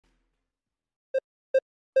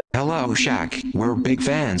Hello SHAQ, we're big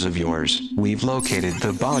fans of yours. We've located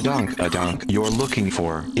the badunk-a-dunk you're looking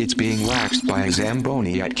for. It's being waxed by a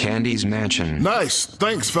Zamboni at Candy's mansion. Nice,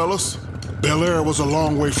 thanks fellas. Bel Air was a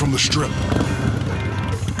long way from the strip.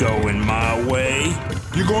 Going my way?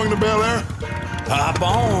 You going to Bel Air? Hop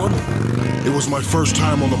on. It was my first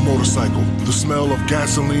time on the motorcycle. The smell of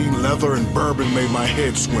gasoline, leather, and bourbon made my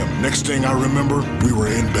head swim. Next thing I remember, we were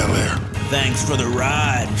in Bel Air. Thanks for the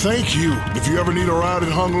ride. Thank you. If you ever need a ride in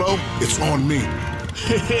Hung Low, it's on me.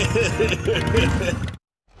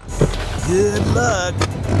 Good luck.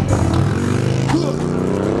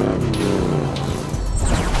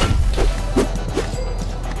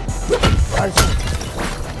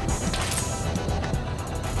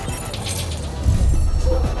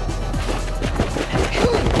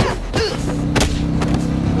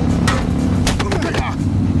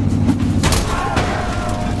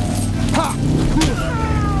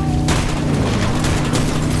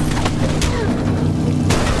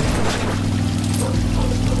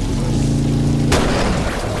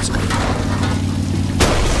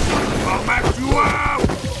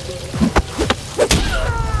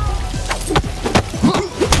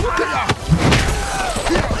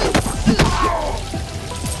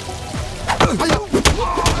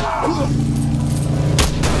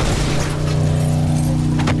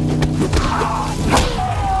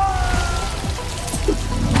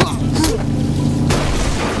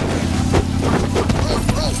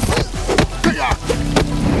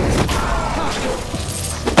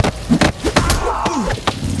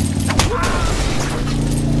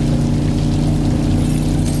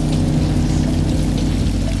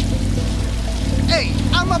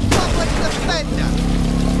 I'm a public defender!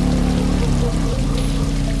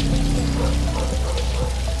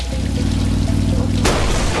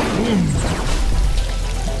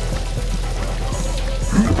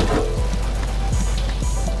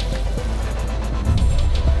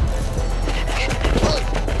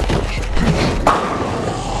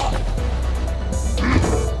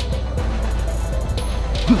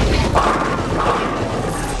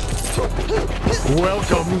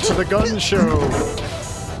 Welcome to the gun show.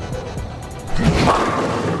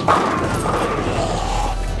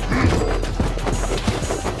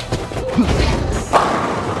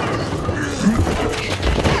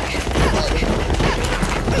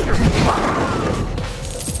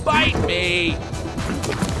 Bite me!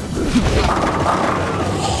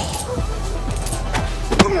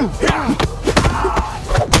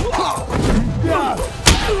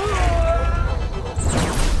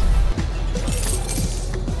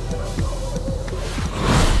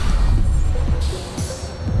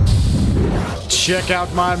 Check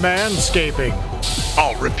out my manscaping.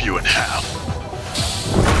 I'll rip you in half.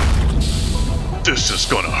 This is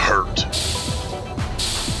gonna hurt.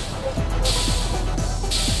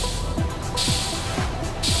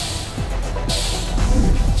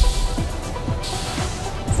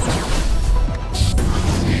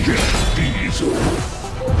 Get these.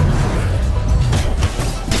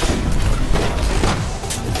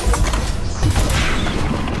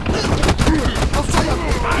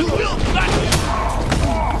 I will not!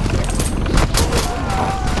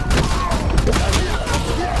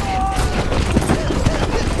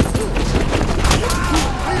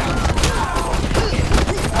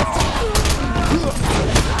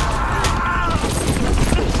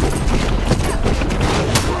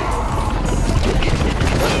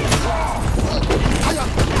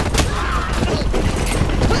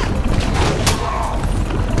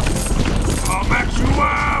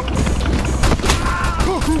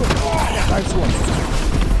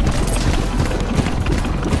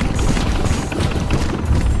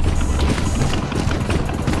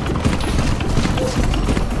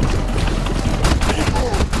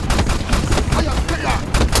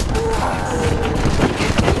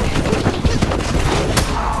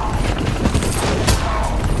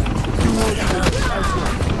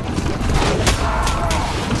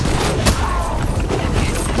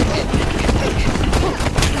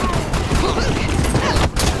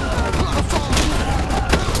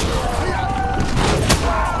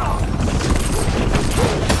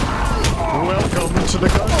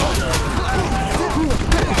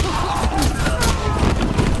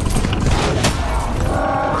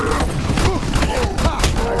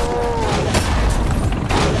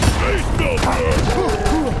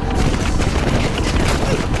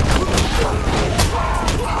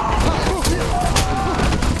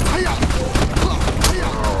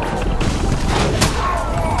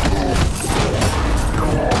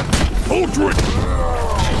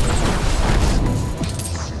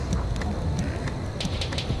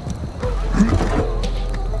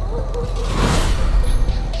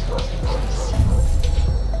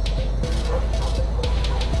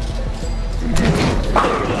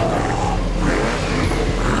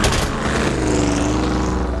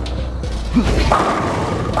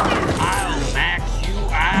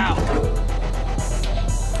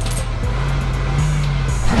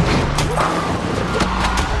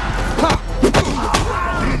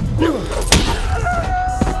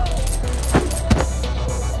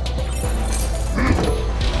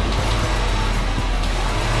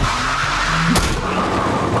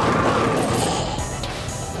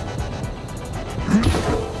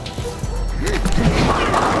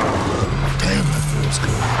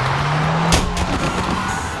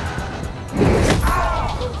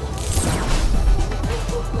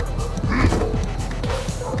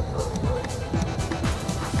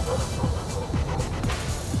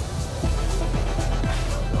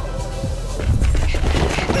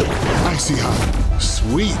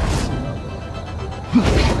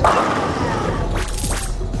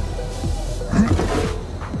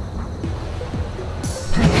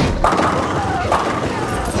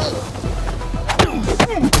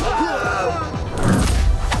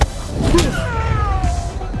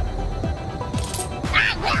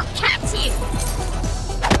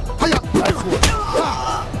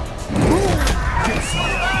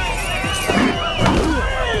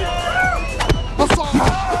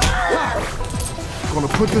 Gonna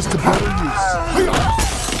put this to better use.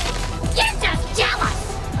 You're just jealous!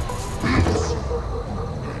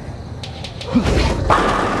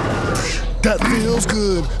 That feels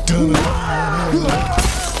good.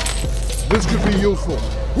 This could be useful.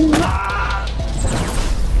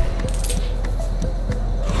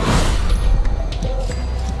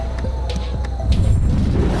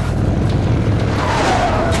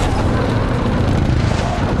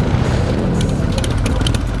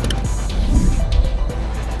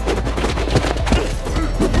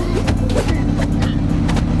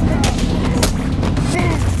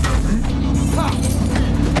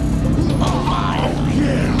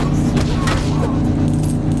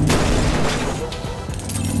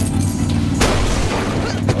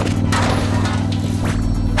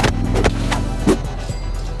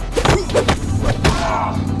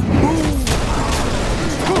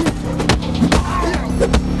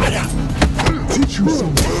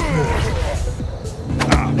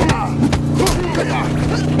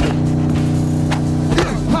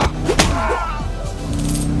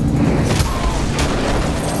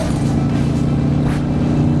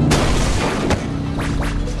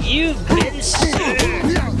 You've been served.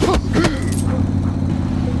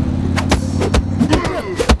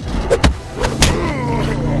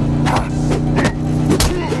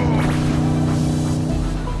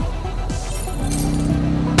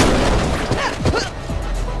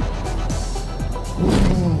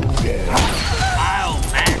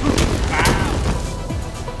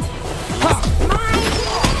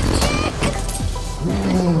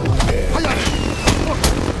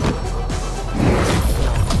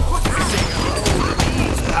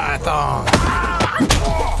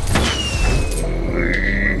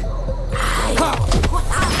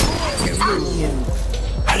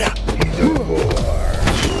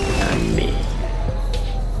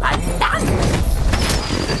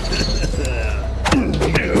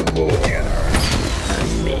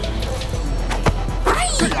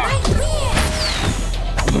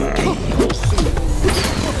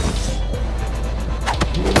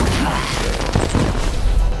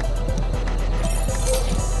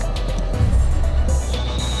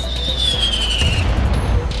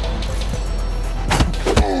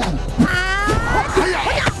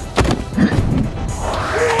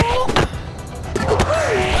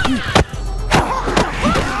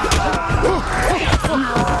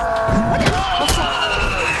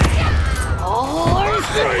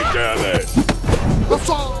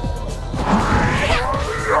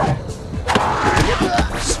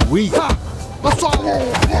 Sweet. Let's all.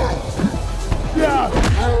 Yeah.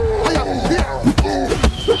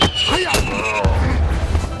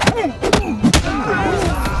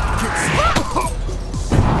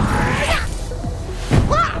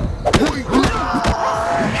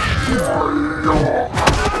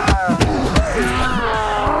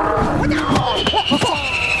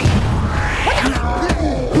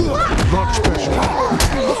 Launch special.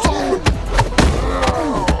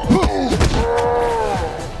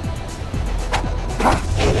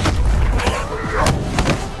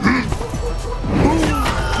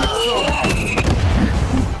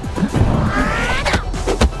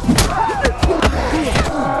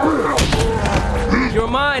 You're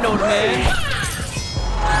mine, old man.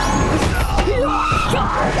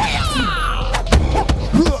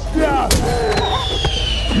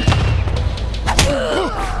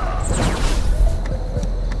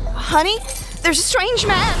 Honey, there's a strange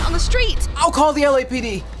man on the street. I'll call the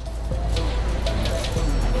LAPD.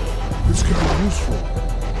 This could be useful.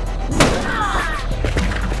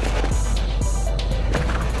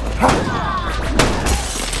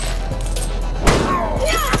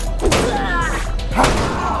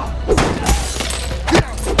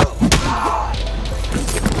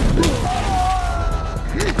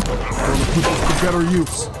 Put this to better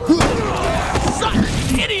use. Son,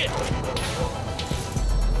 idiot!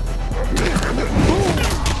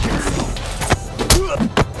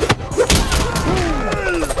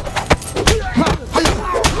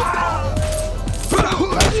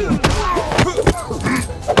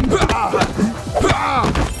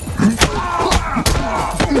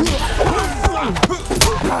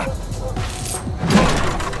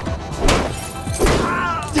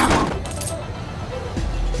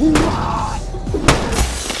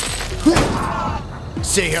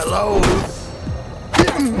 Say hello.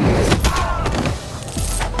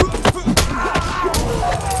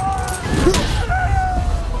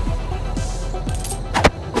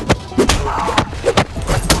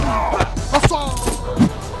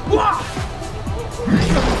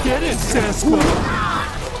 Get it, Sasquatch!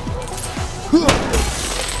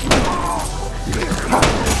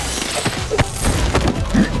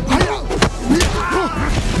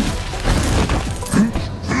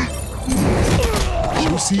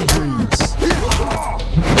 Juicy greens.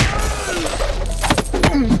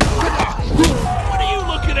 What are you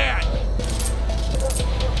looking at?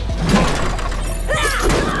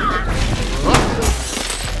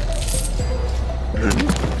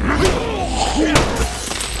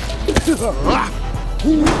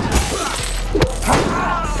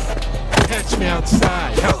 Catch me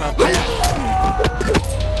outside. How about that?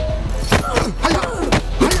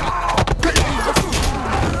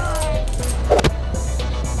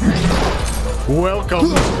 Welcome to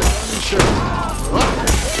the gun show.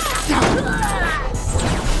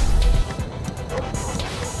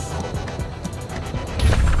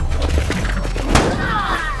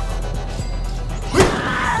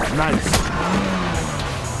 Nice.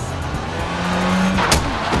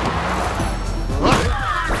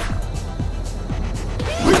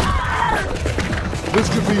 This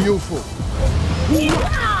could be useful.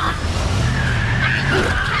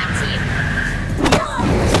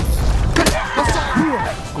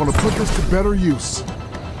 Gonna put this to better use.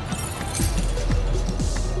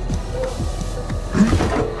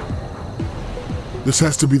 This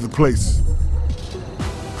has to be the place.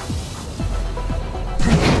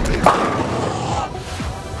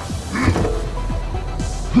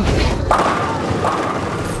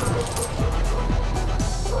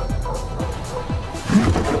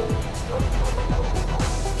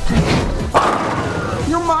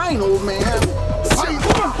 You're mine, old man.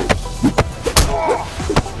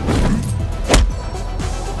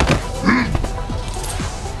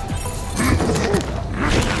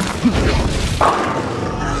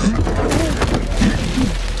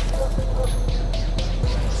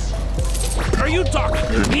 Are you talking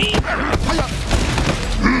to me?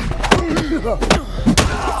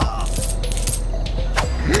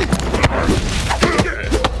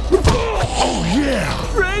 Oh yeah!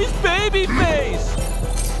 Praise baby face!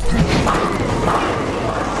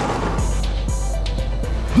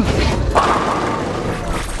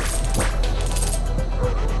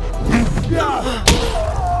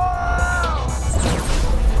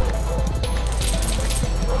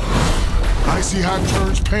 I see how it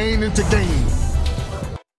turns pain into gain.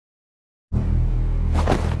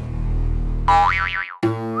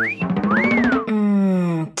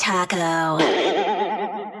 Taco.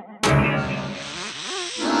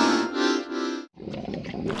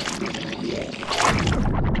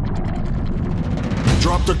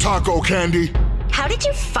 Drop the taco, Candy. How did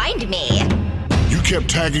you find me? You kept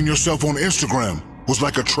tagging yourself on Instagram. Was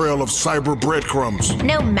like a trail of cyber breadcrumbs.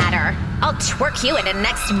 No matter. I'll twerk you into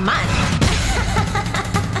next month.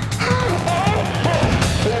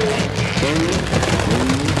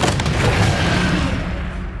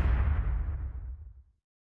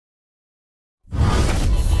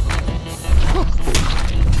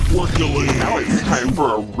 Now it's time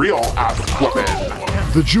for a real ass whooping.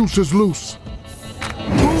 The juice is loose.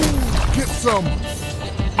 Ooh, get some.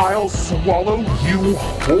 I'll swallow you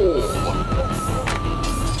whole.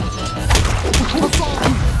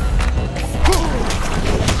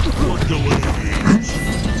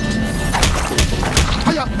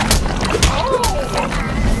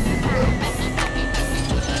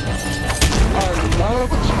 I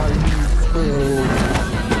love Chinese food.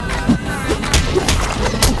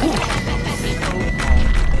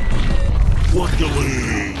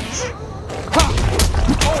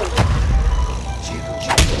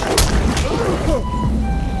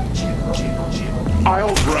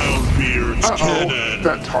 I'll brown beard's cannon.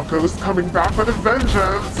 That taco's coming back with a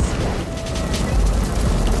vengeance.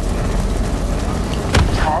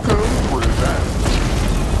 Taco revenge.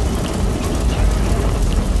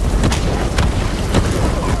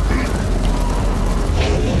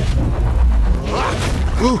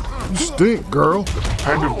 Ooh, you stink, girl.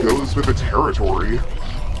 Kind of goes with the territory.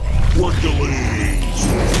 What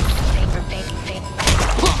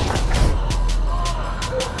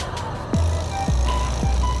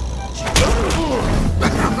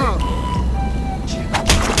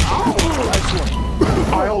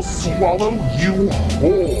I'll swallow you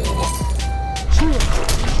whole.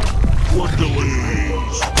 What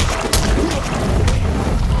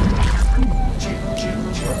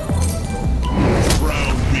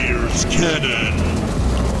brown cannon.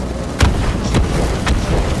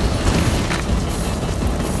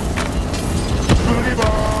 Booty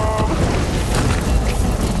bomb.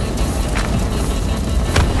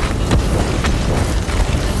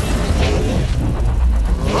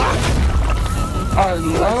 I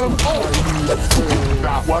love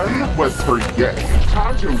that one was for you.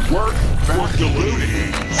 Time to work back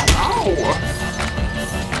booty. Ow!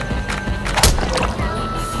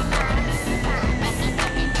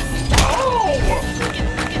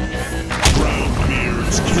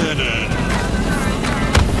 Brownbeard's cannon.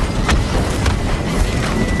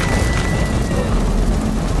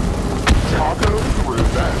 Taco's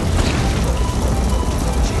revenge.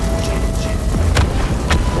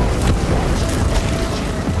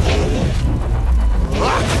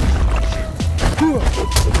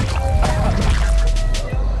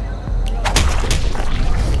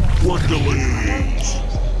 Hercules.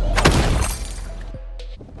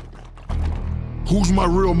 Who's my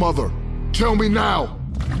real mother? Tell me now.